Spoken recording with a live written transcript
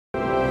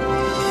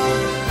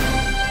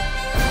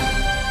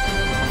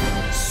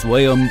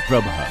Swayam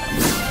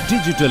Prabha.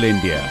 Digital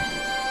India.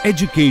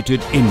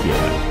 Educated India.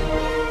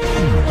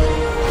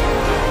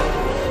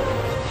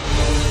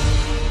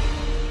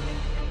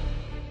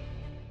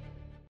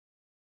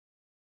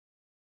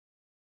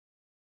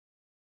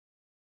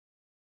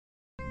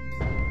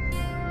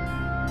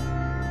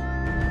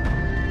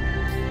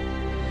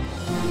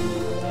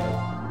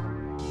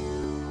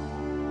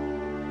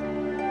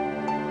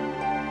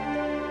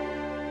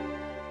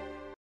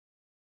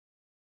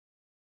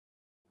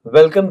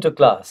 Welcome to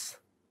class.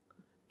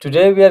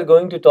 Today we are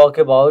going to talk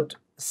about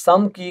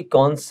some key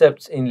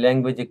concepts in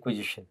language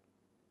acquisition.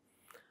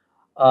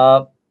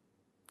 And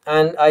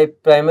I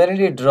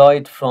primarily draw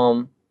it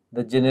from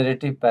the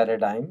generative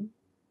paradigm,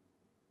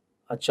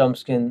 a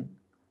Chomskyan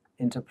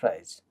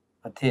enterprise,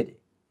 a theory.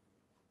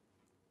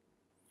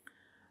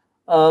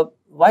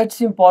 Why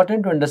it's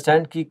important to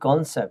understand key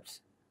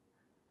concepts?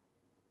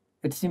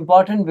 It's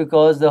important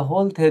because the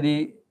whole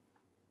theory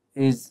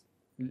is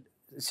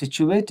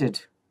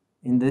situated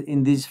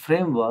in these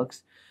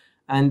frameworks,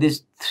 and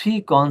these three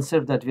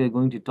concepts that we are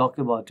going to talk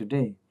about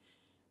today: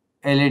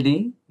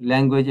 LAD,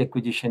 language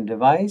acquisition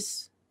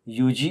device;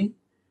 UG,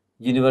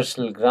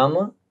 universal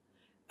grammar;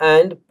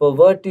 and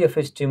poverty of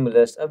a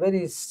stimulus, a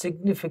very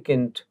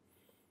significant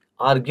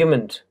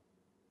argument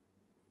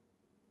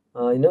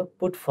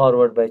put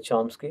forward by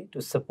Chomsky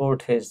to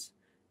support his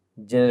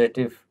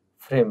generative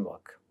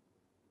framework.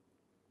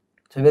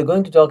 So we are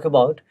going to talk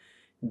about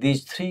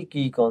these three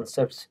key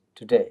concepts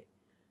today: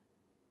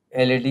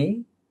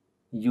 LAD,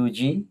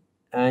 UG,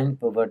 and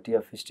poverty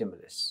of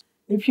stimulus.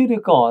 If you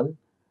recall,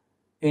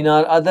 in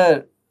our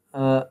other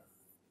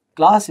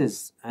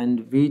classes and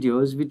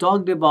videos, we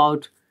talked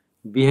about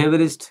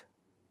behaviorist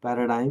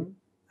paradigm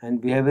and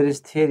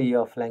behaviorist theory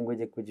of language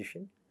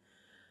acquisition.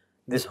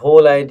 This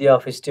whole idea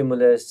of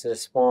stimulus,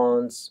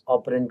 response,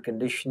 operant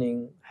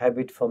conditioning,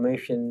 habit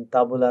formation,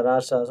 tabula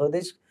rasa. So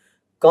these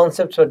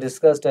concepts were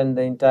discussed, and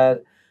the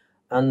entire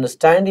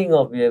understanding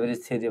of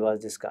behaviorist theory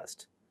was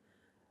discussed.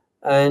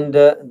 And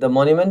the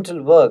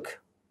monumental work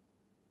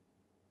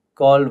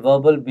called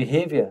Verbal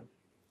Behavior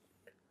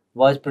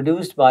was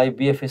produced by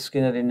B.F.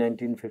 Skinner in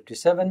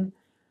 1957,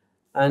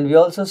 and we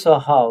also saw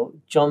how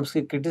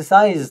Chomsky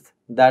criticized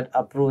that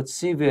approach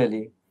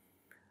severely,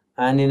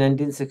 and in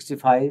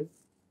 1965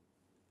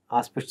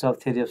 aspects of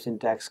theory of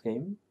syntax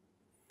came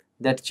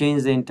that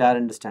changed the entire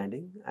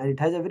understanding, and it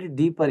has a very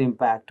deeper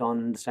impact on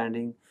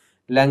understanding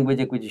language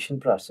acquisition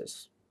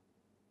process.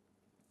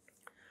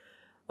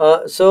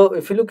 So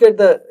if you look at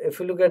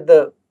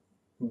the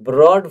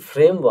broad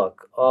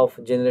framework of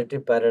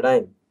generative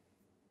paradigm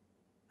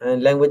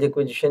and language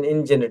acquisition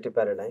in generative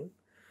paradigm,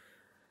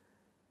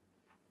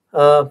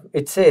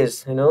 it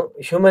says,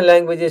 human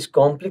language is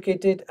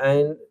complicated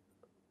and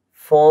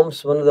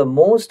forms one of the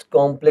most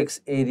complex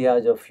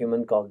areas of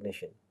human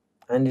cognition,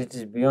 and it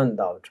is beyond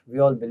doubt. We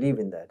all believe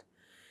in that.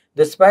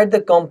 Despite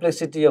the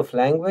complexity of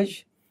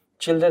language,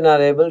 children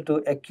are able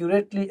to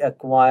accurately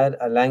acquire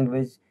a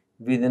language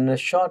within a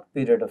short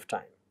period of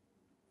time.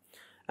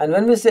 And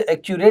when we say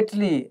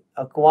accurately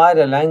acquire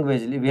a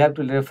language, we have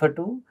to refer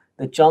to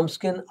the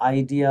Chomskyan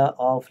idea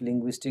of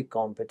linguistic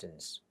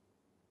competence.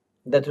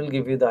 That will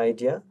give you the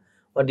idea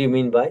what do you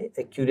mean by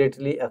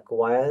accurately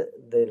acquire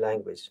the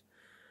language.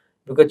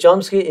 Because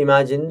Chomsky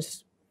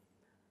imagines,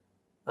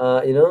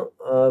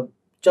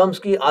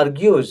 Chomsky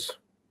argues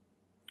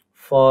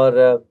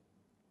for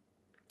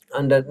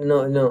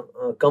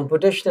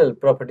computational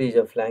properties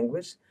of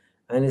language,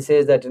 and he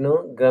says that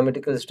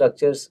grammatical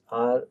structures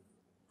are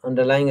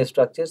underlying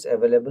structures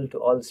available to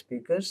all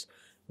speakers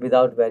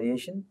without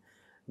variation.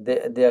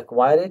 They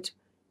acquire it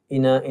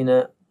in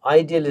a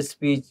ideal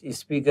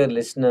speaker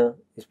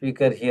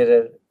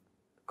hearer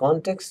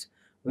context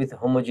with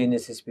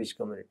homogeneous speech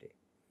community.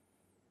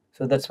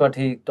 So that's what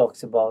he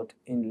talks about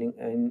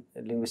in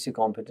linguistic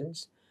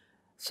competence.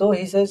 So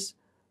he says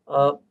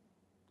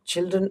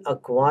children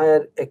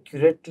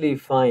accurately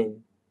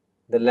find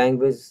the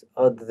language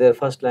or their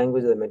first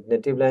language, the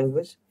native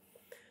language.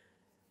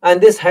 And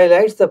this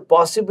highlights the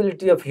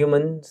possibility of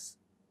humans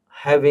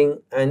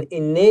having an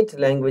innate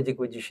language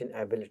acquisition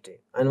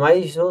ability. And why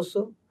he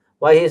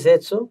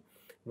said so?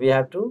 We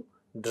have to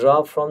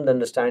draw from the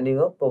understanding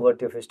of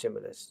poverty of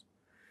stimulus.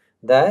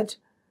 That,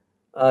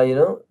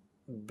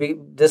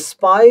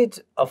 despite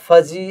a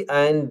fuzzy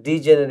and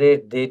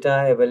degenerate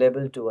data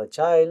available to a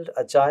child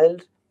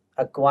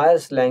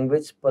acquires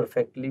language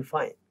perfectly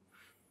fine.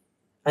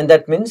 And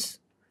that means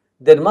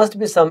there must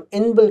be some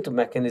inbuilt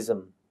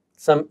mechanism,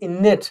 some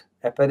innate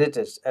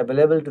apparatus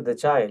available to the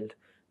child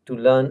to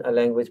learn a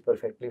language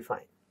perfectly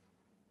fine.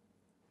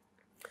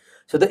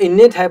 So the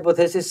innate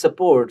hypothesis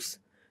supports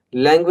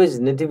language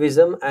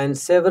nativism, and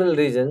several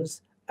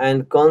reasons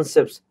and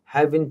concepts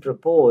have been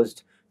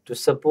proposed to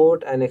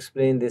support and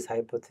explain this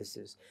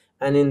hypothesis.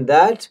 And in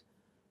that,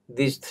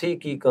 these three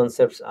key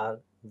concepts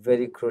are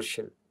very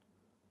crucial: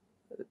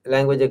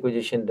 language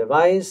acquisition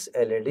device,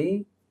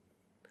 LAD,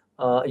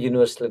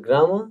 universal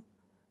grammar,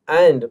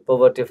 and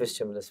poverty of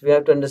stimulus. We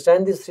have to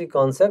understand these three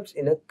concepts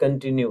in a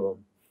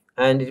continuum,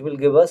 and it will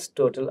give us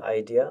total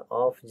idea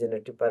of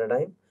generative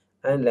paradigm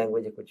and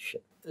language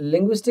acquisition.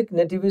 Linguistic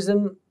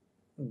nativism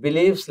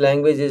believes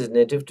language is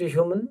native to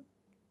human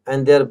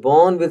and they are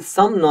born with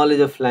some knowledge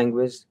of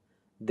language.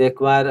 They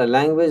acquire a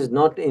language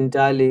not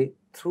entirely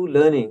through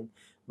learning,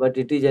 but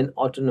it is an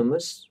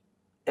autonomous,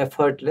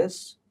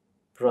 effortless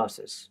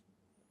process.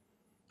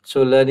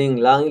 So, learning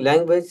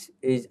language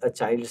is a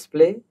child's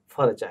play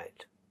for a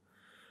child.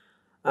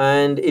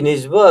 And in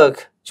his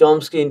work,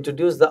 Chomsky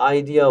introduced the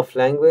idea of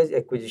language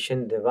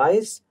acquisition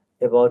device,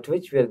 about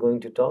which we are going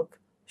to talk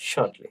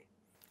shortly.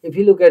 If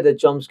you look at the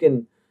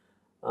Chomsky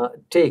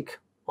take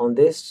on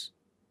this,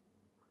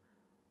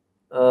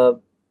 uh,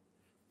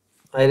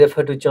 I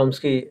refer to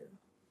Chomsky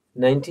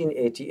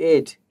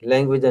 1988,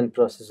 Language and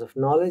Process of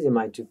Knowledge,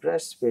 MIT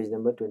Press, page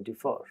number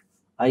 24.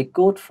 I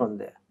quote from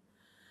there.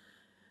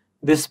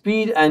 The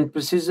speed and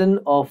precision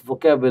of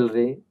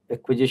vocabulary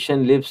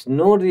acquisition leaves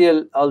no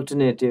real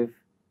alternative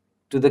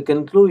to the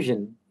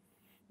conclusion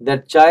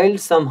that child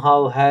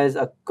somehow has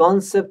a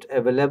concept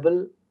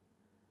available,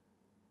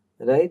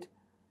 right,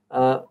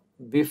 uh,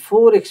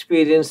 before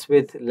experience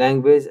with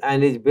language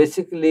and is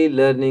basically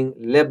learning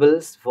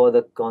labels for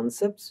the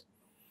concepts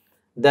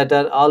that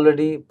are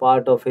already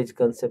part of his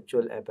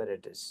conceptual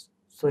apparatus.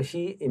 So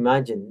he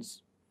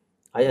imagines,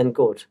 I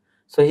unquote,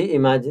 so he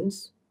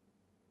imagines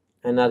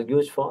and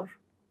argues for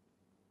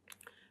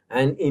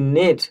an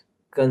innate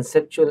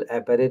conceptual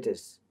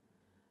apparatus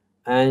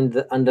and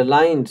the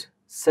underlined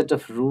set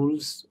of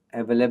rules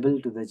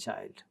available to the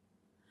child.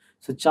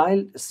 So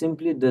child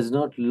simply does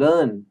not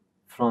learn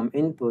from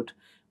input,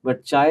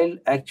 but child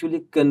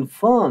actually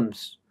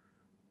confirms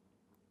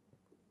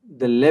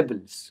the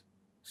labels.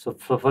 So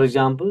for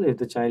example, if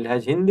the child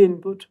has Hindi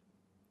input,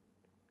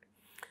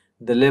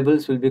 the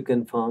labels will be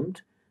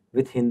confirmed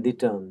with Hindi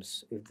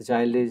terms. If the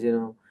child is,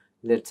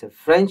 let's say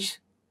French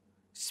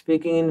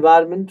speaking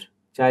environment,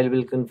 child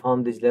will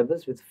confirm these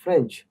labels with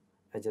French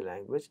as a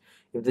language.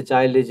 If the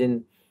child is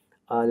in,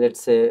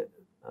 let's say,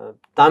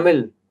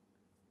 Tamil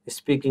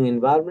speaking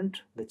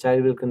environment, the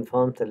child will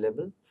confirm the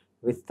label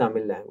with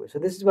Tamil language. So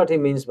this is what he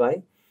means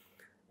by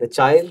the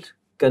child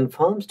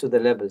conforms to the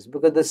labels,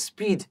 because the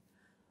speed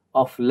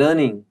of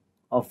learning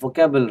of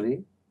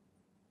vocabulary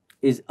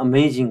is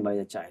amazing by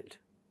a child.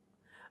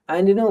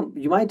 And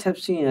you might have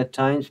seen at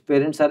times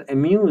parents are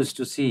amused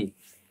to see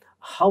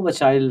how a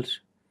child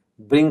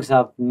brings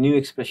up new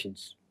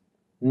expressions,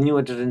 new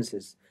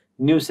utterances,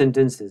 new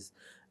sentences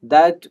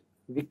that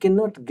we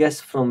cannot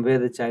guess from where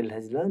the child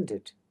has learned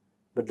it,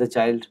 but the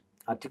child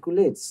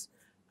articulates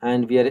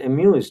and we are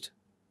amused,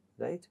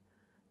 right?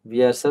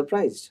 We are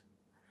surprised.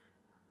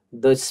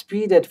 The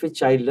speed at which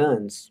child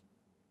learns,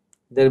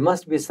 there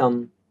must be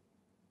some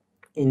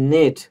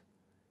innate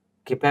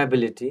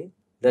capability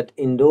that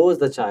endows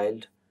the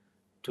child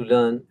to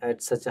learn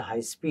at such a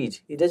high speed.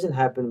 It doesn't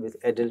happen with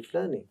adult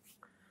learning.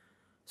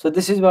 So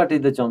this is what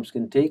is the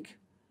Chomsky take,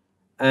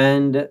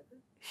 and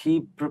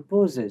he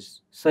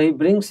proposes. So he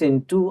brings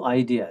in two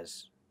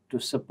ideas to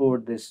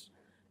support this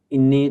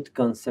innate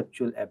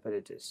conceptual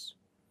apparatus,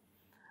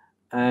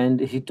 and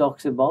he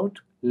talks about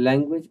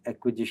language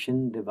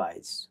acquisition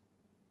device.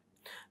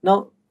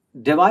 Now,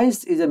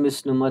 device is a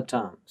misnomer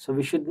term, so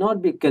we should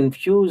not be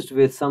confused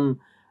with some,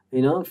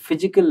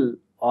 physical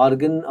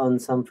organ on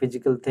some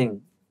physical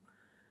thing.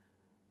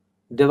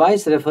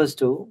 Device refers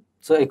to,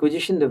 so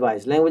acquisition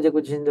device, language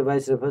acquisition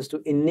device refers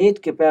to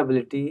innate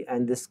capability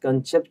and this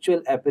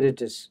conceptual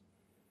apparatus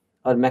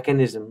or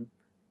mechanism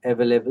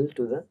available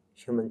to the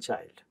human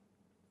child.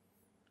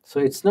 So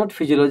it's not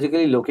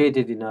physiologically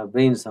located in our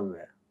brain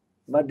somewhere,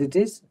 but it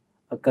is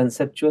a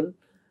conceptual,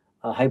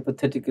 a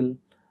hypothetical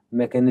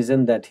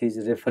mechanism that he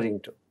is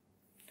referring to.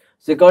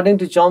 So according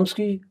to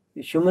Chomsky,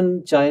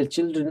 human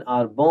children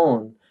are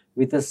born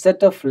with a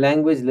set of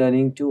language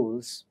learning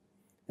tools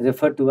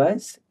referred to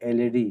as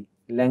LAD,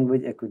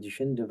 language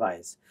acquisition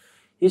device.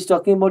 He is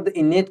talking about the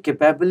innate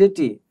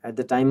capability at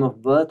the time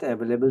of birth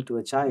available to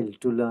a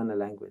child to learn a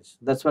language.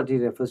 That's what he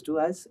refers to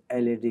as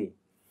LAD.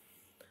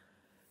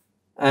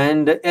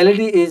 And LAD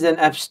is an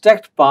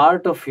abstract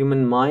part of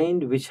human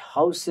mind which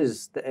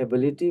houses the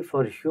ability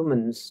for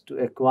humans to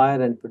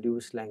acquire and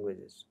produce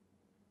languages.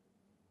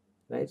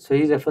 Right? So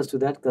he refers to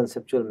that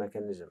conceptual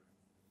mechanism.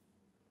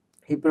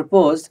 He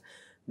proposed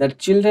that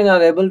children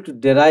are able to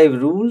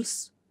derive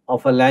rules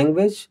of a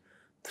language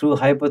through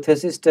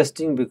hypothesis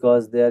testing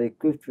because they are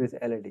equipped with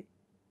LAD.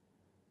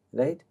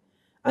 Right?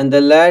 And the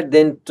lad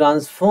then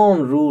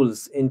transform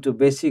rules into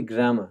basic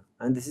grammar,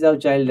 and this is how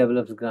child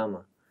develops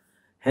grammar.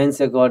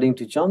 Hence, according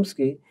to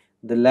Chomsky,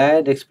 the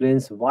lad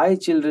explains why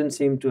children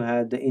seem to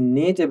have the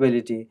innate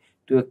ability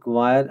to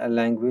acquire a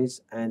language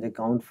and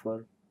account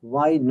for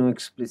why no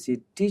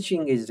explicit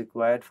teaching is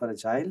required for a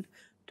child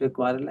to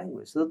acquire a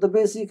language. So the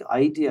basic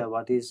idea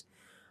what is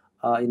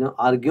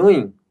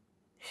arguing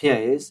here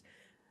is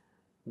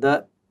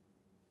the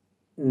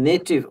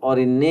native or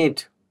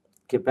innate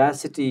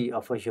capacity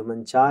of a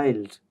human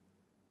child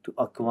to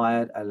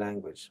acquire a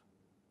language.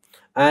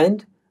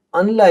 And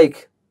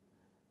unlike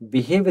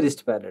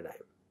behaviorist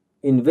paradigm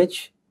in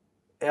which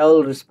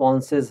all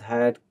responses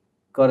had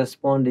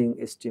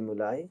corresponding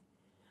stimuli,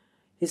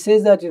 he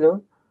says that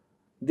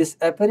this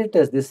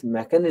apparatus, this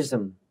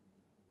mechanism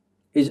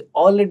is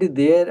already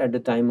there at the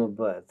time of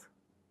birth.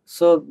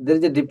 So there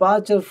is a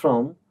departure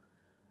from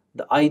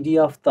the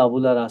idea of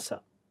tabula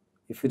rasa,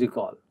 if you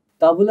recall.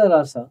 Tabula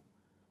rasa,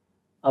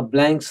 a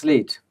blank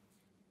slate,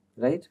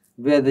 right,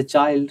 where the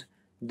child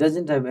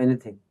doesn't have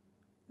anything,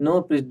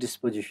 no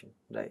predisposition,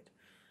 right.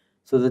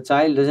 So the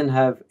child doesn't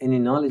have any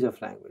knowledge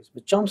of language.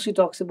 But Chomsky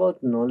talks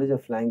about knowledge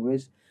of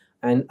language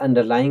and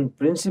underlying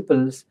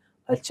principles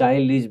a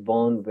child is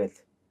born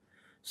with.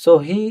 So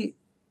he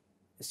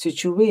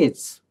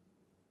situates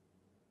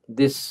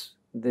this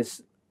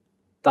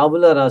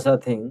tabula rasa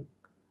thing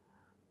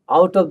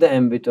out of the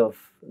ambit of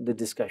the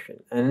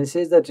discussion, and he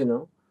says that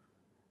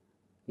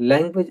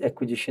language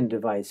acquisition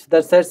device.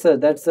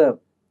 That's a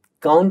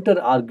counter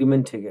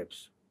argument he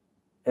gives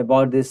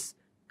about this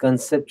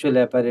conceptual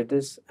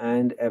apparatus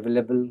and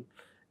available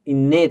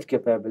innate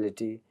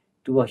capability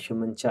to a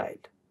human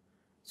child.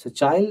 So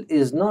child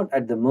is not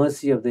at the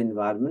mercy of the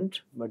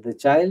environment, but the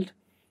child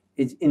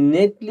is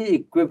innately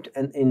equipped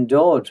and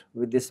endowed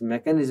with this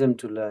mechanism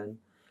to learn,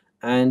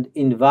 and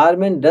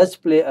environment does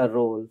play a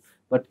role,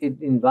 but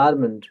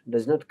environment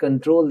does not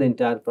control the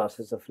entire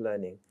process of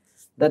learning.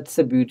 That's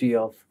the beauty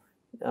of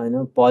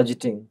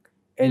positing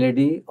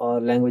LAD or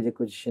language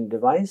acquisition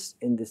device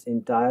in this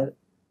entire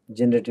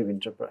generative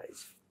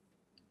enterprise.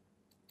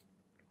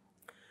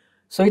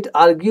 So it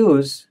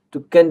argues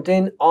to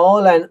contain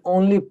all and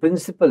only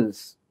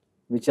principles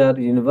which are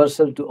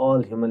universal to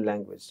all human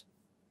language.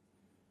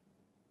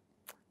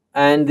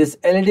 And this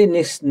LAD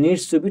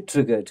needs to be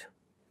triggered.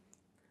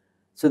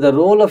 So the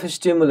role of a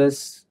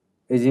stimulus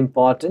is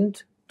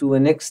important to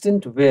an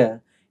extent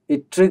where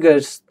it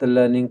triggers the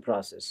learning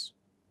process.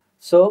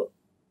 So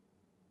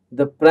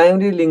the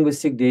primary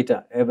linguistic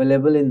data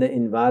available in the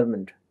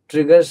environment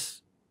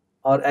triggers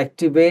or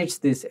activates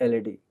this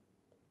LAD,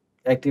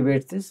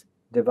 activates this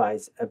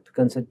device,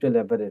 conceptual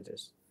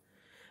apparatus.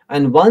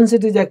 And once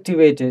it is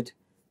activated,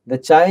 the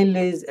child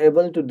is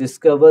able to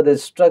discover the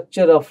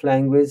structure of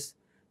language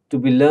to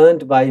be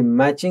learned by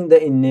matching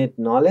the innate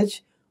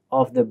knowledge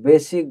of the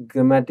basic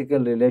grammatical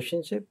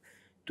relationship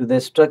to the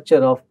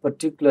structure of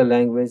particular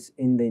language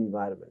in the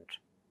environment.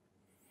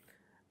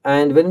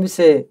 And when we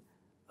say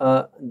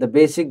the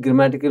basic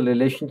grammatical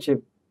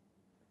relationship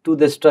to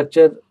the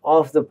structure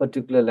of the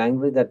particular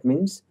language, that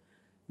means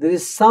there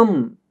is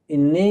some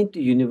innate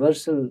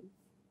universal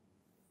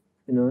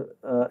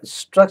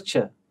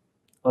structure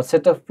or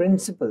set of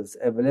principles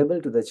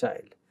available to the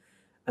child,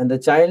 and the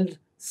child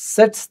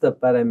sets the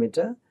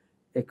parameter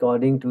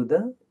according to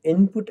the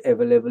input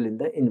available in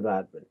the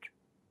environment.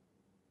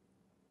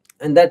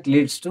 And that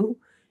leads to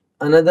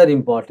another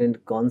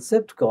important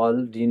concept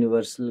called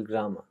universal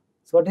grammar.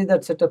 So what is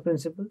that set of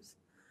principles?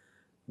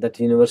 That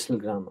universal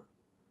grammar.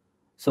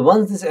 So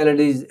once this LAD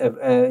is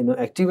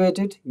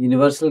activated,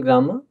 universal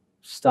grammar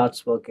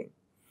starts working.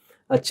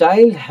 A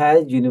child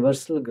has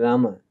universal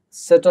grammar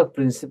set of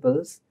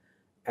principles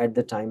at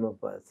the time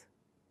of birth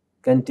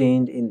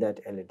contained in that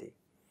LAD.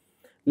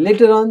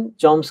 Later on,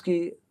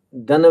 Chomsky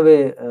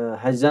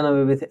has done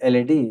away with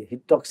LAD. He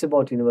talks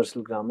about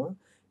universal grammar,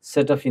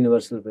 set of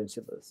universal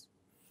principles.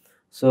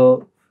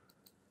 So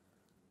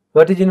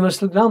what is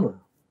universal grammar?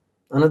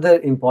 Another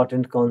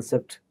important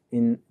concept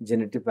in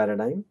generative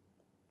paradigm.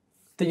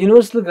 The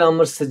universal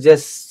grammar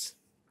suggests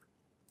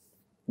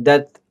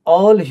that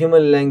all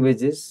human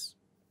languages,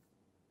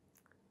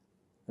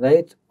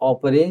 right,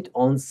 operate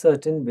on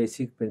certain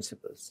basic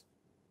principles,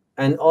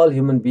 and all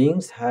human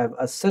beings have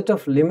a set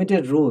of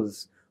limited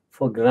rules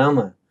for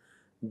grammar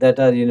that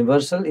are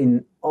universal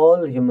in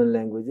all human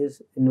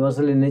languages,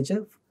 universal in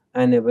nature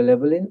and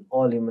available in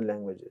all human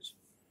languages.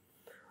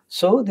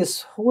 So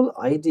this whole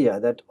idea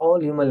that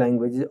all human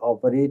languages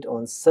operate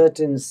on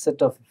certain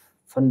set of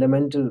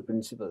fundamental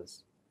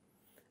principles,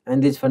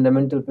 and these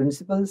fundamental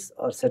principles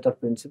or set of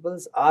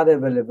principles are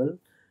available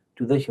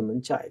to the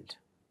human child.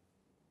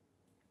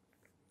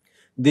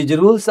 These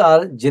rules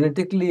are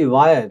genetically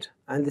wired,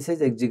 and this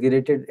is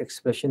exaggerated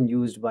expression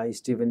used by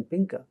Steven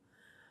Pinker.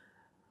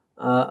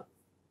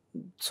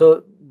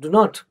 So do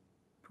not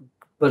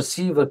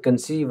perceive or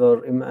conceive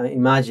or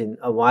imagine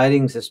a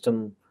wiring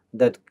system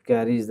that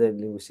carries the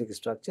linguistic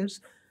structures.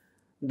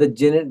 The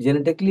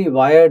genetically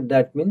wired,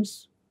 that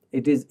means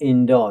it is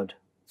endowed.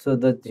 So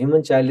the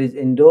human child is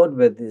endowed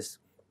with this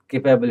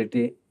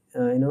capability,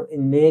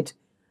 innate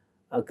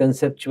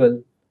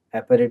conceptual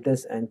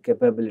apparatus and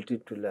capability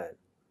to learn.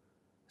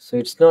 So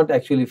it's not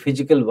actually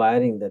physical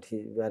wiring that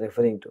we are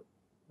referring to.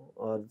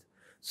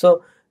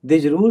 So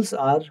these rules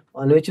are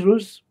on which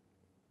rules?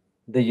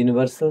 The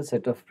universal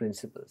set of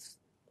principles.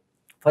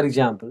 For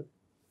example,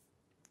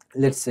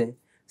 let's say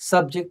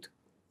subject,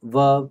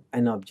 verb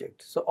and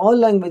object. So all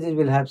languages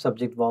will have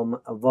subject,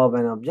 verb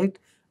and object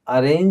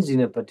arranged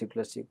in a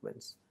particular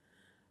sequence,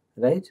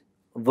 right?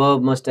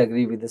 Verb must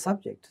agree with the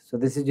subject. So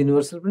this is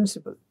universal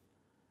principle.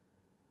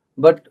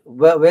 But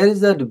where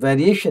is the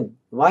variation?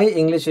 Why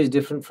English is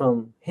different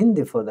from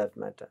Hindi for that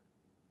matter?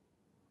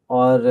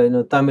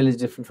 Or Tamil is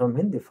different from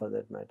Hindi for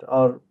that matter?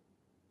 Or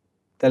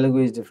Telugu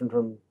is different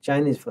from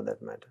Chinese for that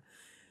matter?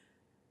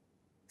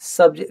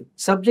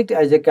 Subject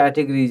as a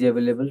category is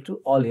available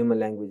to all human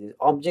languages.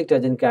 Object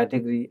as a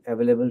category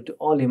available to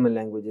all human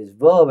languages.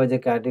 Verb as a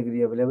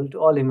category available to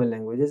all human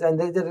languages, and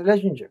there is a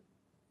relationship.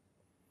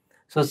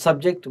 So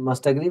subject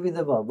must agree with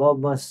the verb, verb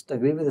must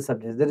agree with the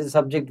subject. There is a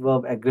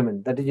subject-verb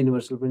agreement. That is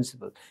universal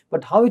principle.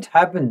 But how it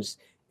happens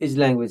is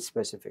language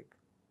specific.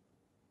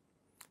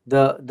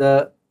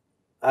 The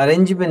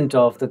arrangement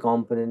of the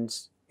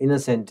components in a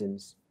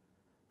sentence.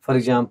 For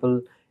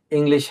example,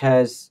 English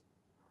has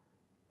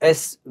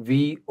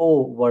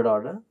SVO word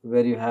order,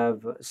 where you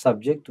have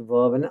subject,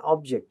 verb, and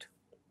object.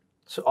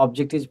 So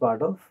object is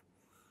part of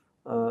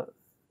uh,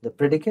 the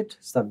predicate.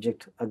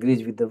 Subject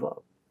agrees with the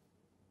verb.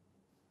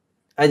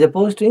 As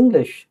opposed to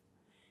English,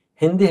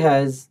 Hindi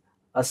has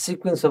a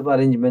sequence of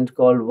arrangement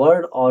called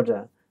word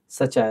order,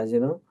 such as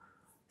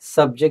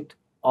subject,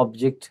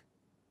 object,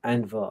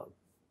 and verb.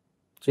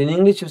 So in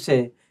English, you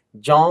say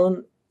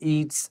John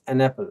eats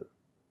an apple,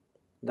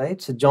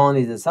 right? So John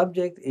is a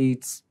subject,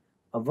 eats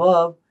a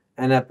verb,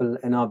 an apple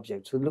an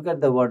object. So look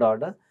at the word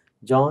order.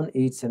 John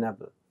eats an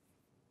apple.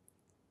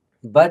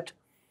 But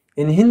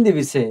in Hindi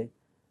we say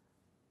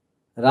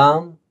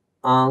Ram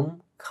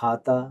aam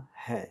khata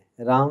hai.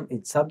 Ram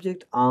is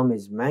subject, aam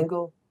is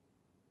mango.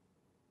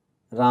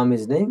 Ram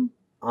is name,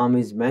 aam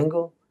is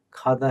mango,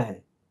 khata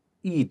hai,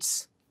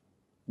 eats,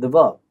 the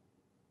verb.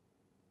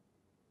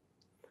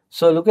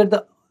 So look at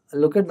the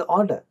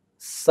order: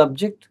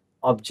 subject,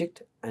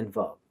 object, and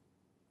verb.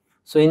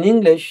 So in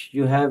English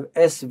you have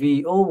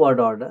SVO word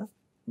order,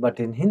 but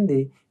in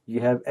Hindi you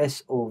have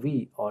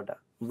SOV order.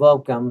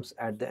 Verb comes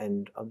at the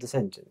end of the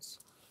sentence.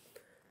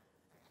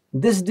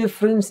 This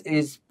difference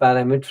is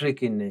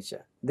parametric in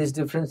nature. This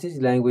difference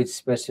is language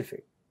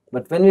specific.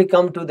 But when we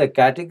come to the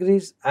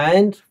categories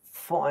and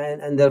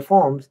their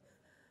forms,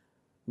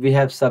 we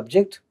have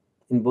subject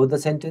in both the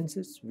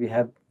sentences, we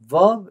have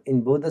verb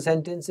in both the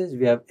sentences,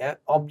 we have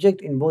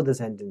object in both the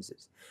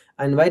sentences.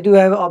 And why do we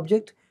have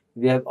object?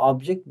 We have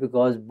object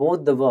because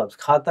both the verbs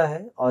khata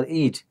hai or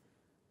eat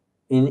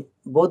in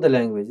both the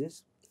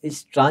languages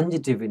is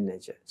transitive in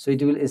nature. So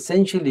it will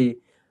essentially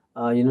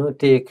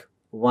take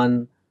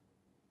one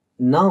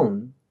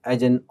noun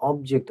as an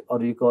object, or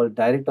we call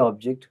direct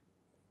object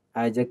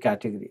as a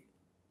category.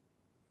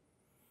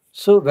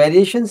 So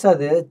variations are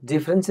there,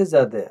 differences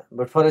are there,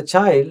 but for a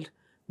child,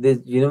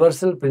 the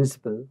universal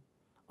principle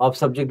of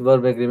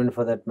subject-verb agreement,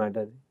 for that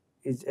matter,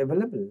 is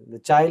available. The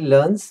child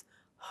learns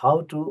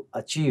how to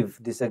achieve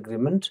this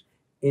agreement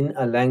in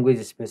a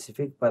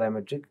language-specific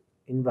parametric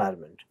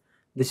environment.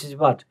 This is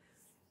what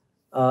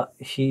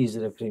he is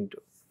referring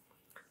to.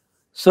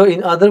 So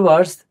in other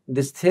words,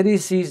 this theory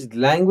sees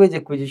language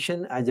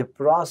acquisition as a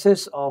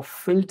process of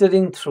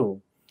filtering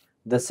through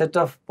the set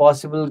of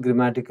possible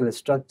grammatical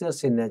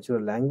structures in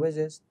natural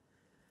languages,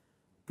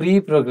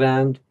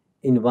 pre-programmed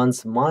in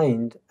one's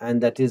mind,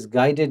 and that is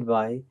guided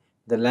by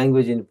the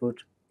language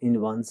input in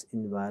one's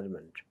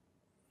environment.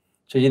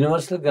 So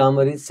universal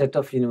grammar is set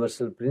of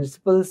universal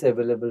principles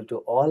available to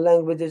all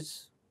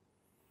languages,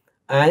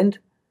 and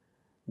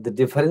the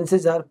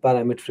differences are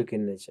parametric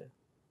in nature.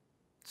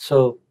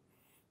 So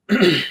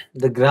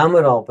the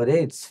grammar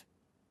operates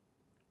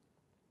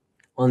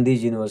on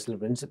these universal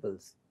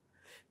principles.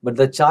 But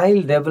the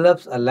child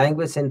develops a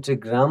language-centric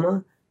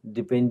grammar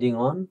depending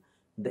on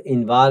the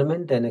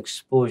environment and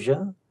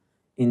exposure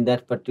in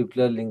that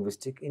particular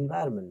linguistic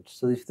environment.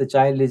 So if the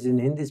child is in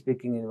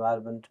Hindi-speaking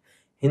environment,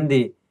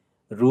 Hindi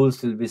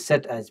rules will be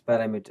set as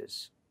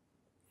parameters.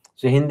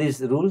 So Hindi's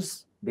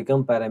rules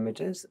become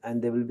parameters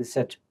and they will be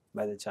set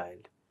by the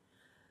child.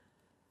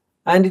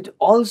 And it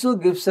also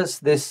gives us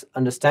this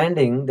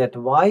understanding that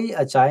why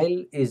a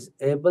child is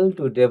able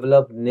to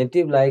develop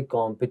native-like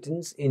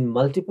competence in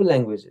multiple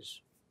languages.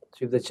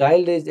 So if the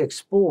child is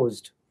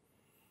exposed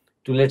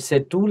to, let's say,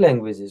 2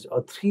 languages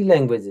or 3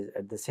 languages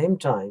at the same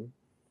time,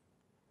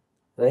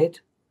 right?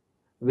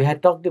 We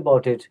had talked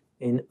about it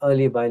in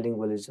early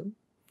bilingualism.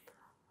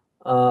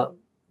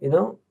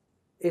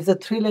 If the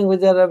 3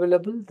 languages are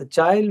available, the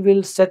child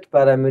will set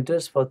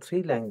parameters for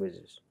 3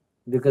 languages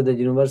because the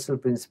universal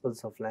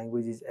principles of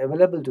language is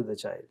available to the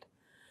child.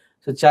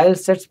 So child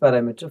sets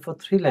parameter for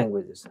 3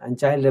 languages and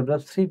child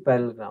develops 3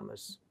 parallel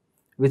grammars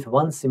with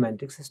 1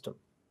 semantic system.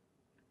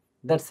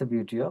 That's the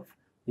beauty of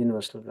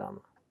universal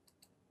grammar.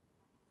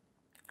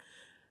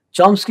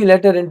 Chomsky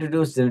later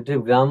introduced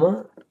generative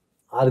grammar,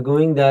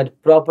 arguing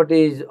that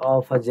properties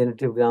of a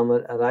generative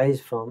grammar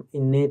arise from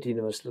innate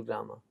universal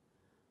grammar,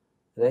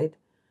 right?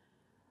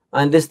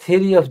 And this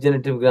theory of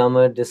generative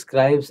grammar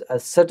describes a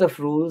set of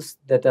rules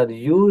that are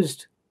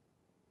used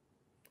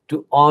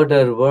to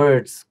order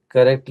words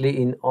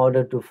correctly in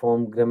order to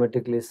form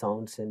grammatically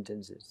sound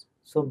sentences.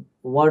 So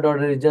word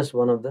order is just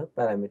one of the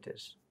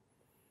parameters.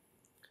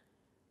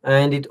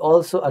 And it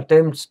also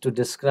attempts to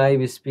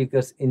describe a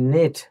speaker's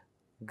innate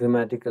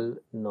grammatical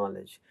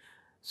knowledge.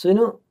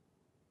 So,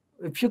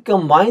 if you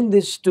combine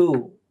these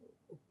 2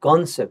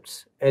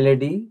 concepts,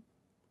 LAD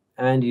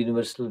and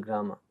universal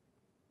grammar,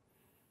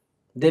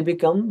 they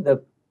become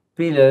the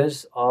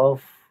pillars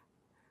of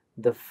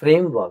the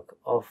framework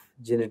of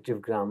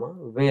generative grammar,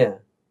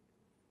 where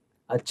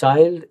a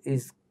child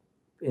is,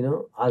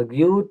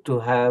 argued to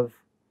have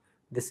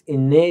this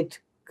innate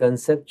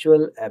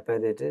conceptual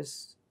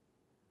apparatus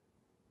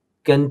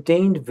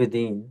contained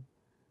within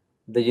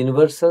the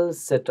universal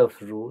set of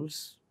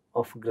rules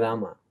of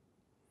grammar,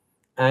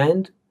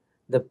 and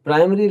the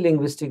primary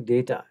linguistic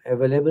data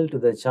available to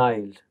the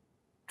child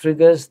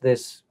triggers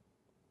this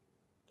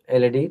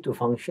LAD to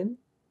function,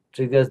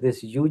 triggers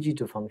this UG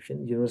to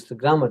function, universal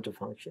grammar to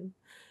function,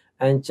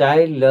 and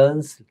child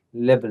learns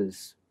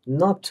labels,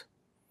 not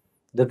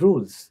the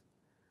rules,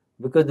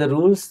 because the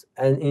rules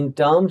and in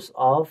terms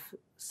of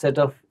set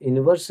of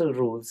universal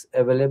rules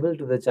available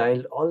to the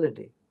child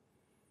already.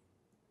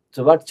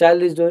 So what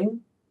child is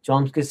doing?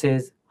 Chomsky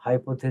says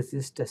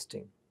hypothesis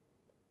testing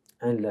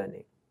and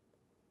learning.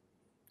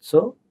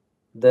 So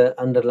the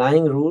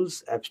underlying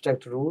rules,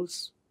 abstract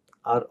rules,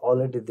 are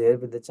already there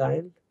with the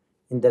child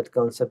in that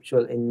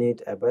conceptual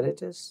innate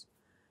apparatus,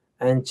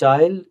 and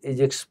child is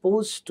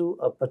exposed to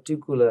a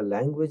particular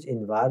language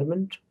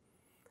environment,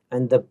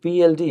 and the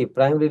PLD,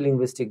 primary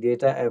linguistic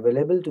data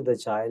available to the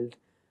child,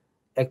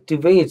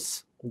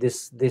 activates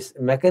this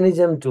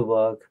mechanism to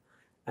work,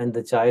 and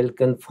the child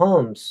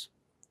confirms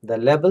the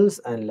labels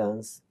and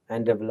learns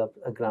and develops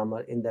a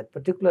grammar in that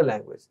particular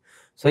language.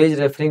 So he is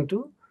referring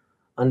to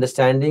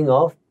understanding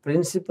of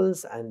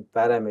principles and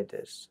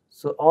parameters.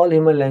 So all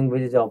human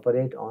languages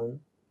operate on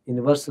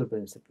universal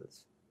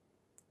principles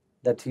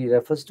that he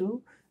refers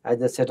to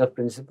as a set of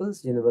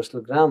principles,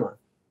 universal grammar.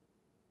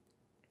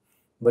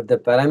 But the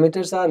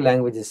parameters are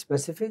language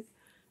specific,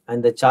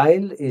 and the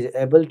child is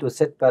able to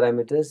set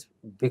parameters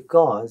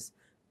because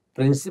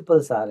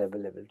principles are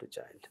available to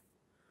child,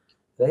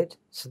 right?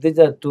 So these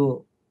are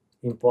two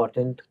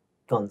important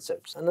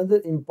concepts.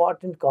 Another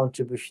important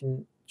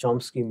contribution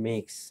Chomsky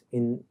makes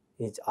in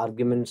his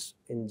arguments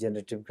in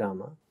generative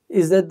grammar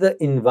is that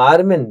the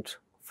environment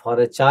for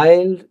a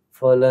child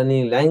for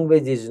learning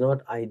language is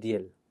not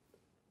ideal,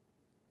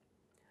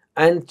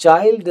 and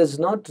child does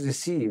not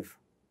receive,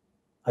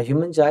 a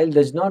human child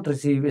does not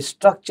receive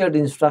structured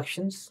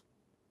instructions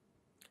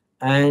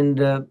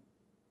and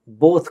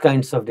both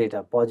kinds of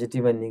data,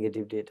 positive and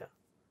negative data.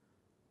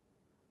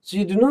 So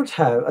you do not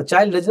have, a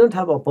child does not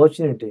have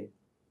opportunity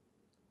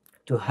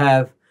to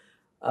have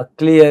a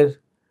clear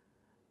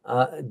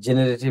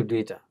generative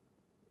data.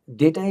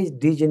 Data is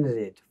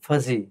degenerate,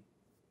 fuzzy,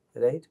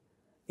 right?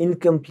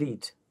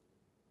 Incomplete,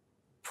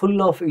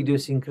 full of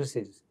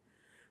idiosyncrasies.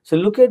 So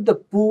look at the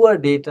poor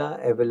data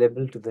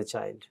available to the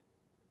child,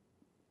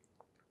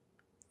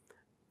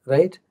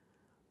 right?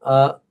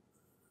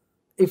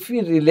 If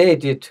we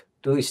relate it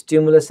to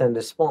stimulus and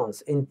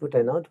response, input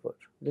and output,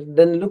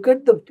 then look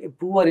at the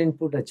poor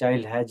input a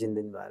child has in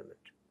the environment.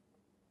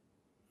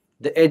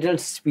 The adult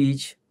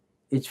speech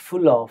is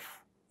full of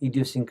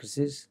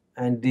idiosyncrasies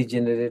and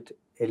degenerate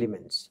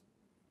elements.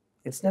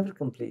 It's never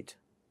complete,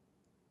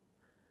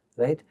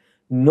 right?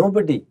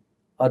 Nobody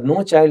or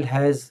no child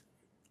has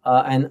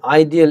an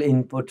ideal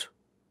input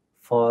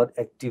for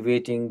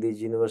activating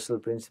these universal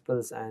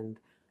principles and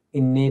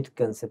innate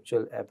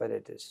conceptual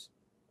apparatus.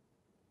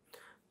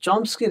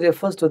 Chomsky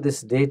refers to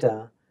this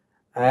data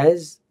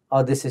as,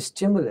 or this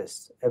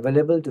stimulus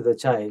available to the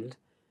child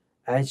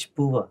as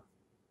poor.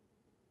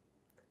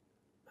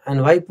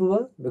 And why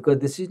poor? Because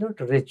this is not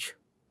rich,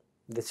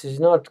 this is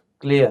not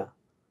clear,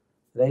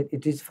 right?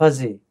 It is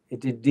fuzzy,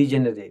 it is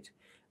degenerate,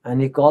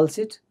 and he calls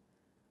it,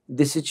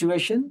 this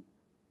situation,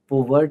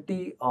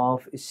 poverty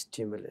of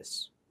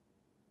stimulus,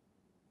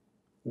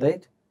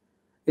 right?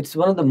 It's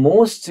one of the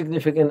most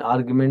significant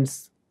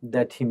arguments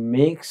that he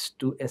makes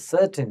to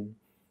ascertain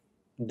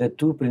the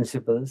two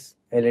principles,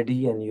 LAD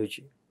and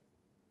UG.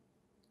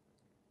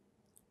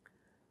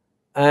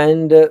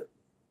 And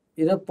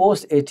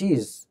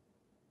post-80s,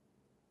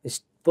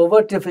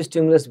 poverty of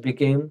stimulus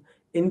became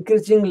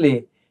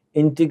increasingly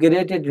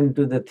integrated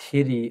into the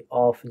theory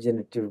of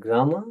generative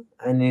grammar,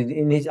 and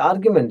in his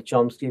argument,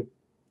 Chomsky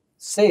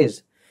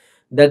says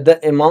that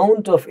the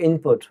amount of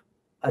input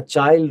a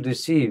child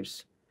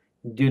receives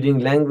during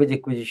language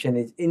acquisition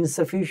is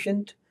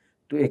insufficient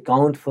to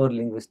account for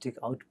linguistic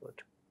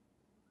output,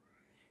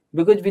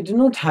 because we do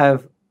not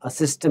have a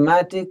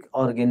systematic,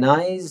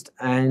 organized,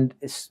 and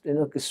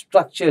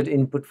structured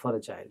input for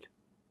a child.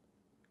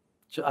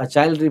 So a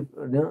child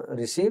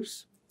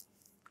receives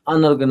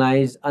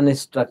unorganized,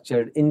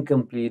 unstructured,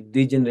 incomplete,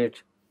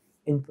 degenerate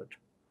input.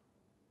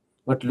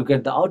 But look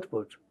at the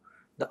output.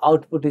 The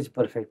output is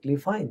perfectly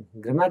fine,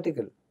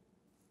 grammatical.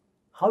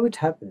 How it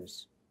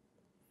happens?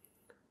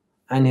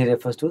 And he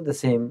refers to the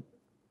same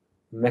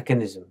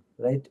mechanism,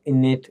 right?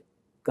 Innate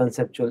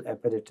conceptual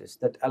apparatus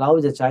that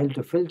allows a child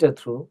to filter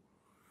through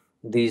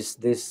this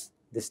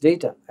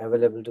data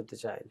available to the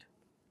child.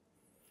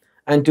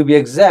 And to be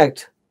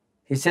exact,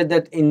 he said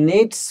that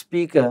innate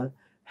speaker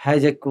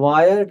has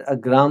acquired a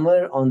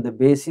grammar on the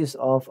basis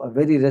of a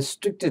very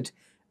restricted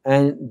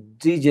and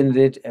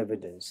degenerate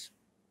evidence,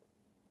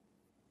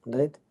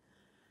 right?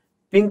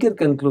 Pinker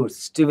concludes,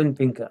 Steven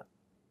Pinker,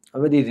 a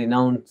very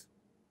renowned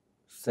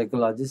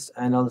psychologist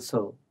and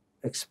also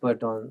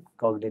expert on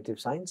cognitive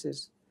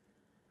sciences,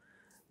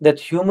 that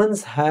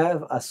humans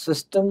have a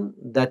system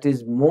that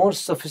is more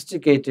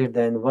sophisticated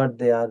than what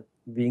they are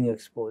being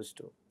exposed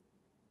to.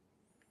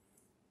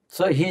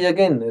 So he is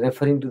again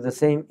referring to the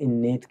same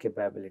innate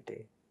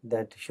capability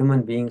that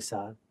human beings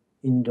are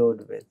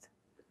endowed with,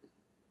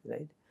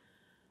 right?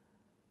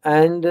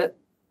 And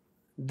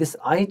this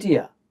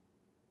idea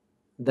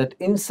that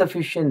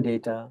insufficient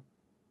data,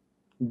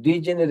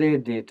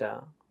 degenerate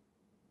data,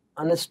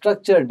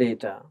 unstructured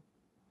data,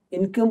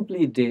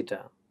 incomplete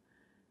data,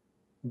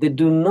 they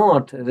do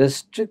not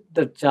restrict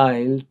the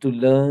child to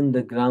learn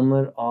the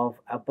grammar of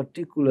a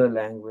particular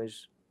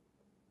language,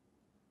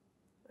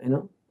 you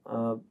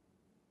know,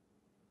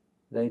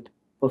 right,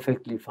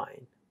 perfectly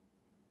fine.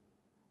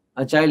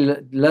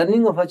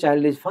 Learning of a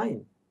child is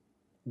fine,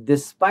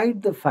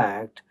 despite the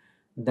fact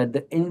that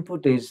the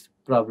input is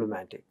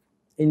problematic,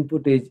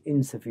 input is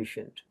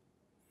insufficient.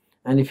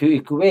 And if you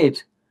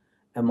equate,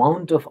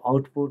 amount of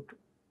output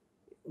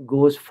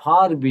goes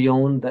far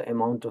beyond the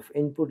amount of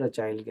input a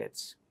child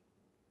gets,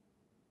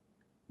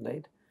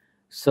 right?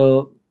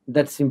 So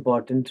that's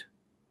important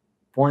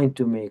point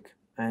to make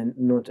and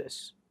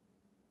notice.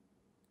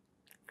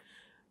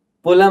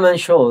 Pullum and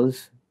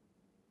Scholes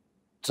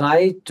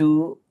try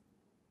to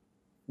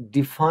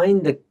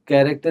define the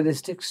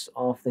characteristics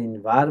of the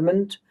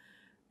environment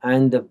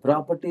and the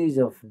properties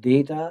of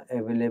data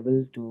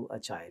available to a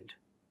child.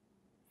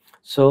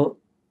 So,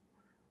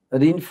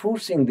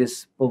 reinforcing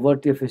this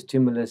poverty of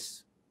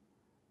stimulus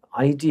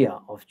idea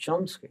of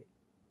Chomsky,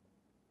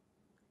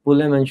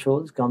 Pullum and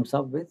Scholes comes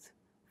up with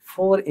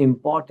 4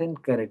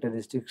 important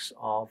characteristics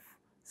of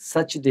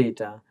such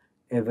data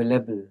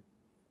available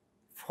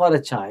for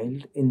a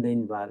child in the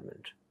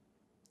environment.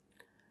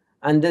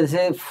 And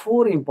there are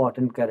 4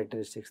 important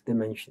characteristics they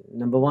mention.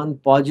 Number 1,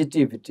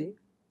 positivity.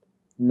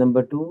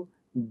 Number 2,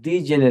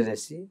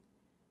 degeneracy.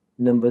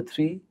 Number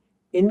 3,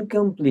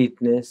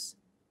 incompleteness.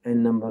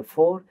 And number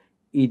 4,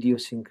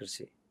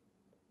 idiosyncrasy.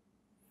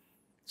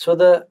 So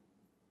the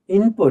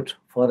input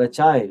for a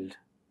child,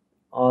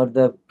 or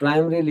the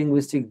primary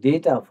linguistic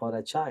data for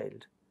a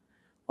child,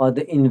 or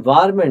the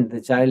environment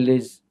the child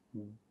is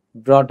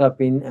brought up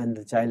in and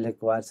the child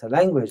acquires a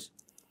language,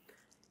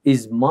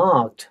 is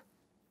marked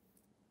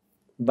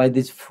by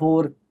these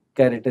 4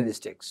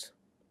 characteristics.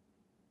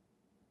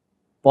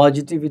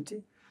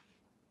 Positivity.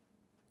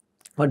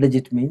 What does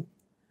it mean?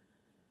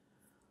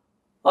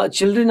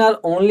 Children are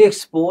only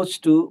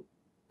exposed to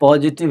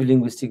positive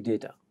linguistic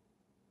data.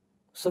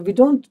 So we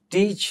don't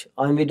teach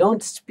and we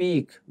don't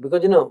speak,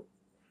 because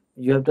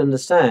you have to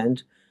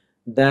understand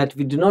that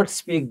we do not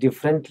speak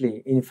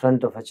differently in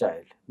front of a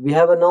child. We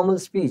have a normal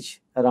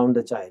speech around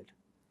the child.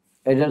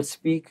 Adults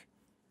speak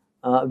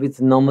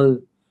with normal,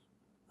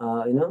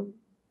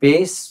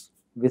 pace,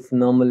 with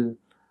normal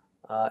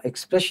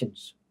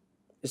expressions.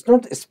 It's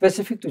not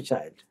specific to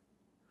child.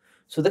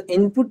 So the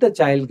input the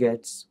child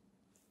gets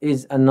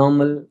is a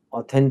normal,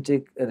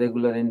 authentic,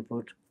 regular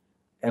input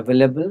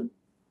available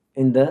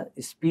in the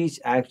speech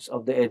acts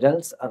of the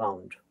adults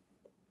around.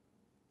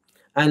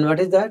 And what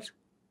is that?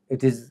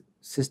 It is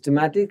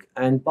systematic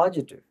and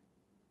positive,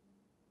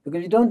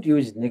 because you don't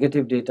use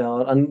negative data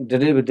or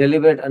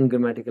deliberate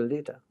ungrammatical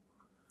data.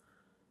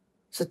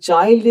 So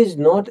child is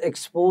not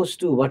exposed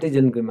to what is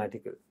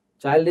ungrammatical.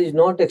 Child is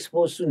not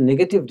exposed to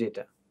negative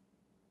data.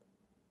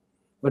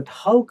 But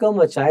how come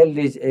a child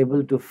is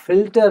able to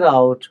filter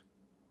out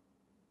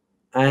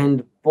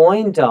and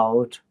point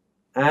out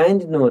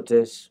and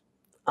notice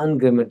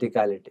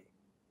ungrammaticality?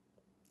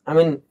 I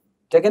mean,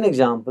 take an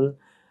example.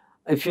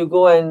 If you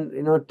go and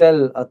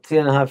tell a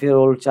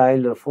 3.5-year-old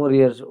child or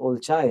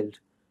 4-year-old child,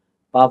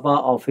 Papa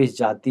office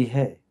jati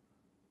hai,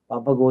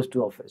 Papa goes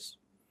to office.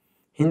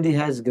 Hindi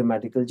has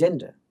grammatical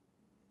gender.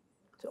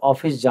 So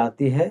office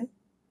jati hai,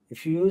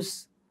 if you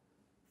use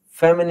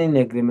feminine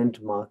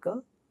agreement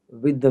marker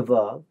with the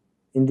verb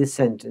in this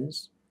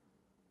sentence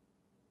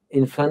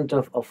in front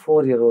of a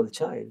 4-year-old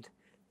child,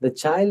 the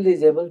child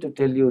is able to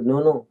tell you,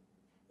 no,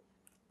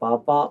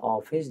 Papa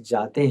office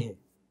jate hain.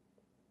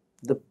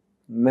 The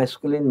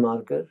masculine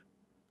marker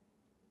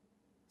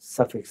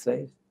suffix,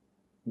 right?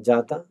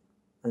 Jata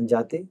and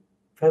jati,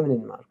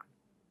 feminine marker.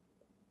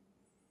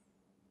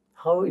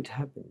 How it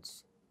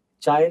happens?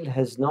 Child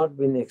has not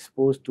been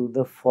exposed to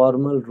the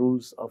formal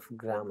rules of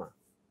grammar,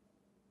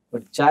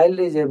 but child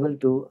is able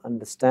to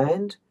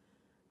understand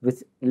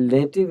with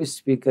native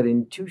speaker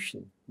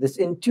intuition. This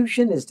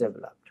intuition is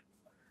developed,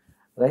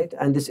 right?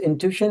 And this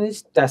intuition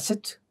is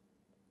tacit.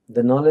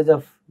 The knowledge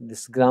of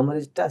this grammar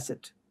is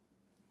tacit,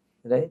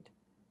 right?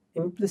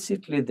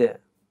 Implicitly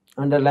there,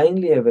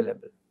 underlyingly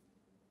available.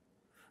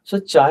 So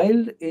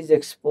child is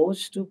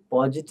exposed to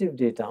positive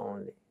data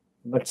only,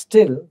 but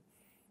still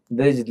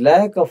there is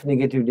lack of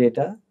negative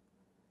data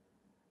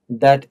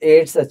that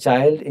aids a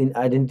child in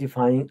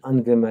identifying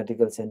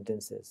ungrammatical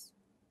sentences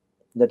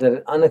that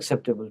are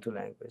unacceptable to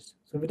language.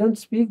 So we don't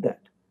speak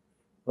that.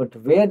 But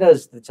where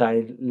does the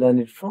child learn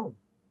it from?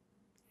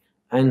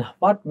 And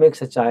what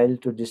makes a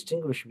child to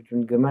distinguish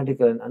between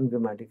grammatical and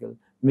ungrammatical,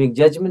 make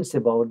judgments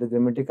about the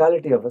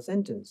grammaticality of a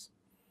sentence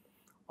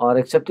or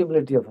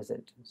acceptability of a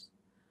sentence?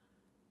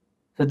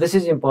 So this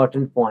is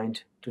important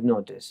point to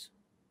notice.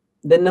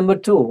 Then number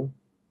 2,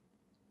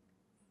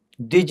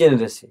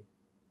 degeneracy.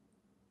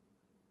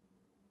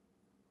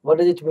 What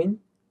does it mean?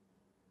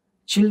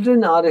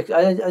 Children are, as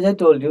I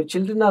told you,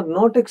 children are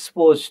not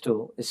exposed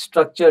to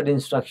structured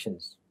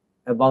instructions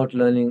about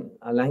learning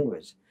a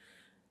language,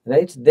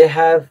 right? They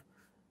have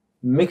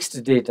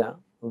mixed data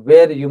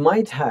where you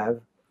might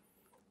have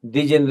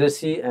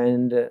degeneracy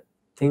and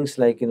things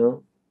like,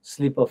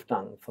 slip of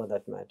tongue for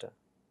that matter,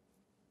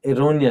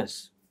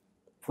 erroneous,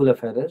 full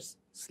of errors,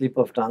 slip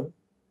of tongue,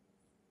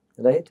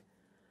 right?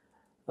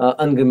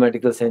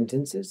 Ungrammatical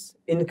sentences,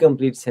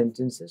 incomplete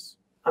sentences.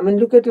 I mean,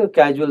 look at your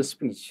casual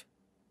speech.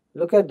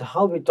 Look at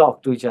how we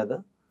talk to each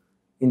other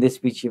in the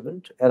speech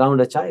event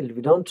around a child.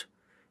 We don't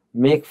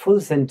make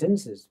full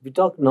sentences. We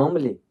talk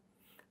normally.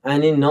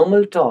 And in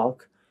normal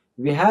talk,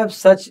 we have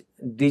such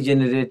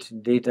degenerate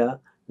data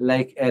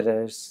like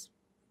errors,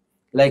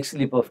 like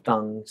slip of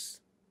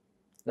tongues,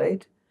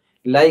 right?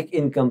 Like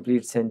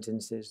incomplete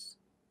sentences,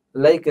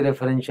 like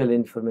referential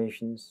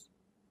informations.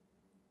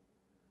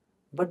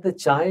 But the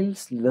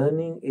child's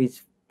learning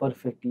is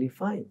perfectly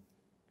fine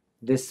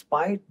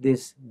despite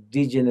this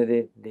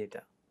degenerate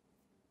data.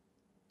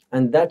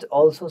 And that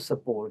also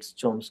supports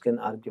Chomsky's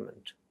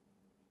argument.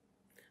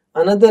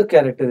 Another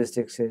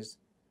characteristic is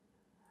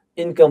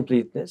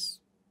incompleteness.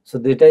 So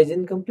data is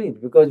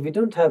incomplete because we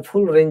don't have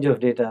full range of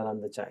data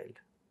around the child.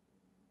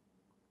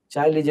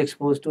 Child is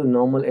exposed to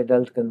normal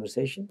adult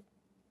conversation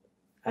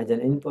as an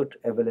input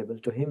available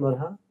to him or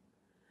her,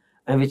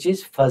 and which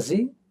is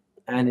fuzzy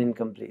and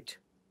incomplete.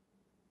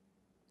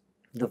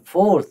 The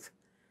fourth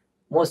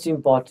most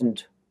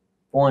important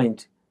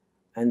point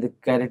and the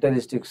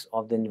characteristics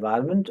of the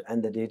environment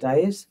and the data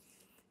is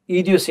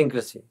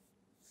idiosyncrasy,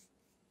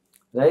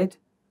 right?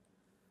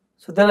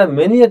 So there are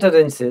many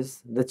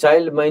utterances the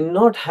child might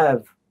not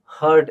have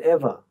heard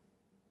ever,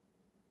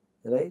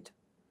 right?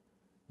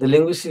 The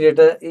linguistic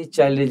data each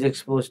child is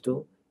exposed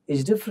to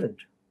is different,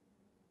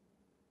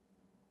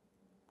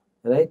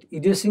 right?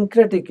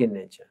 Idiosyncratic in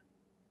nature.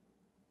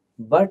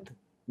 But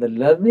the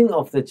learning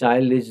of the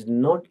child is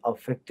not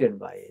affected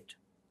by it.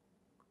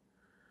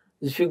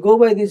 If you go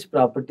by these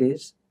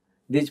properties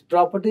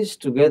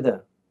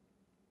together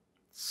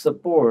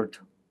support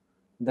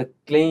the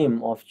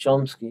claim of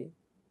Chomsky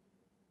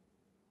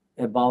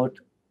about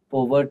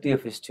poverty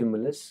of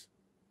stimulus.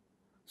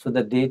 So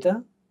the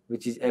data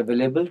which is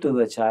available to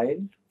the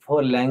child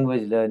for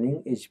language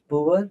learning is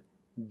poor,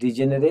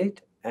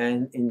 degenerate,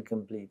 and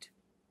incomplete.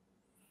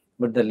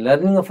 But the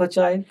learning of a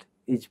child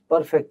is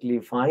perfectly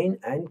fine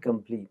and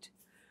complete.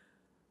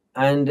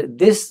 And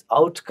this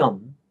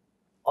outcome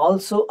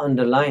also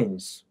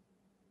underlines,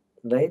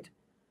 right,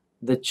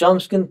 the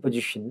Chomsky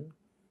position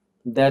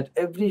that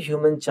every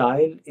human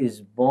child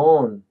is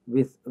born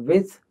with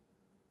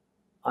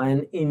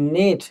an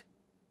innate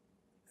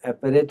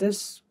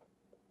apparatus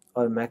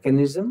or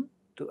mechanism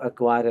to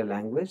acquire a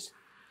language,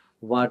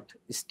 what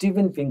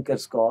Steven Pinker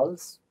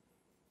calls,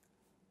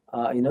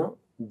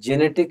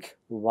 genetic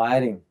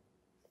wiring,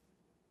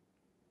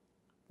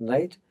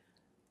 right?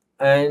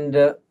 And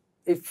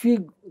if we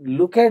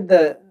look at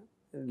the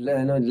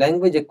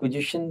language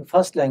acquisition,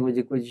 first language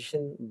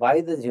acquisition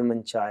by the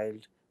human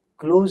child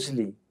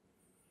closely,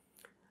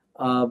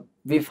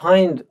 we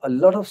find a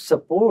lot of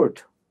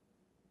support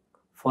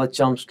for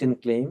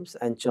Chomsky claims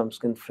and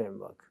Chomsky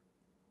framework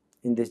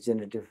in this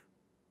generative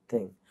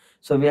thing.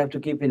 So we have to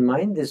keep in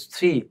mind these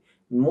three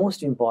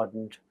most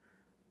important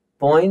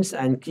points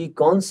and key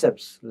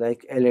concepts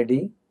like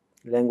LAD,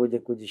 language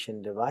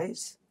acquisition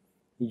device,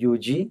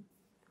 UG,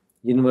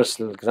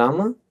 universal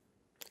grammar,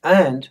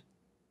 and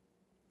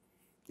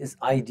this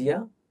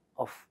idea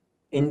of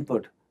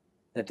input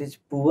that is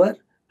poor,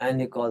 and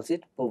he calls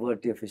it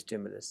poverty of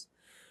stimulus.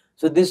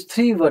 So these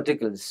three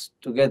verticals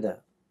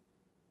together,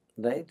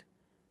 right,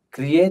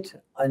 create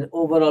an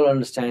overall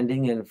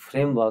understanding and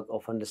framework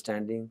of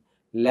understanding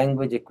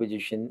language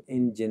acquisition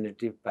in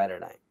generative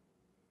paradigm.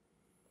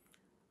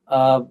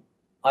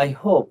 I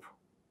hope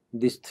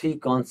these three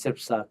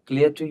concepts are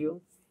clear to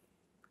you,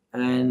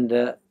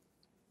 and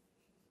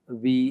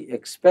we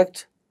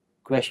expect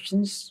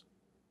questions,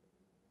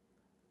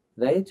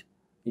 right?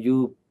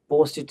 You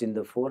post it in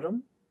the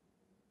forum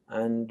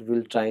and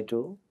we'll try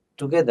to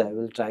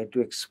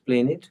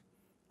explain it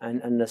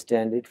and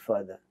understand it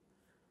further,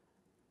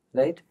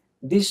 right?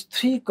 These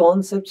three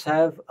concepts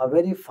have a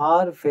very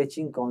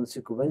far-fetching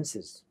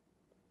consequences,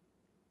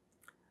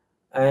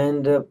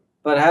 and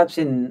perhaps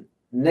in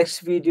next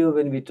video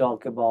when we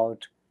talk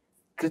about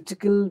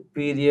critical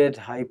period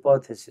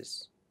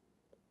hypothesis.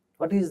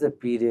 What is the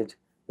period?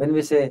 When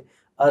we say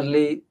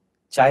early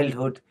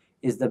childhood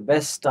is the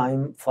best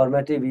time,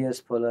 formative years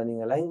for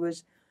learning a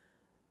language,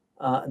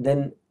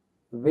 then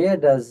where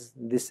does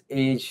this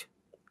age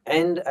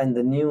end and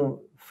the new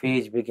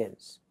phase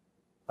begins?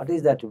 What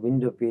is that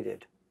window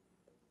period?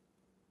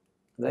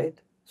 Right?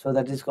 So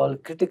that is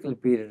called critical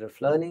period of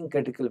learning,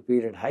 critical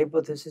period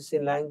hypothesis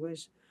in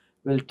language.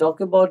 We'll talk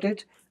about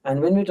it,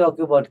 and when we talk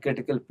about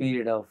critical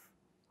period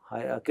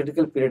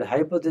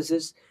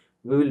hypothesis,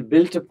 we will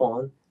build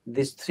upon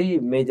these three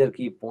major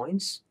key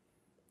points,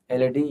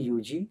 LAD,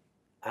 UG,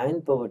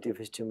 and poverty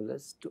of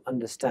stimulus, to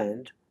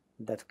understand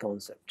that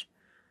concept.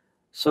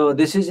 So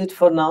this is it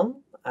for now,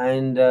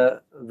 and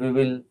we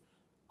will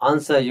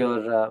answer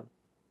your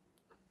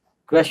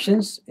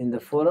questions in the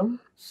forum.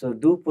 So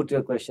do put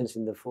your questions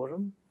in the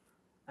forum,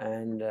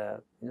 and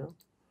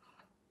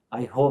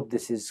I hope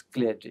this is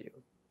clear to you.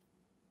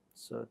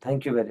 So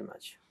thank you very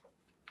much.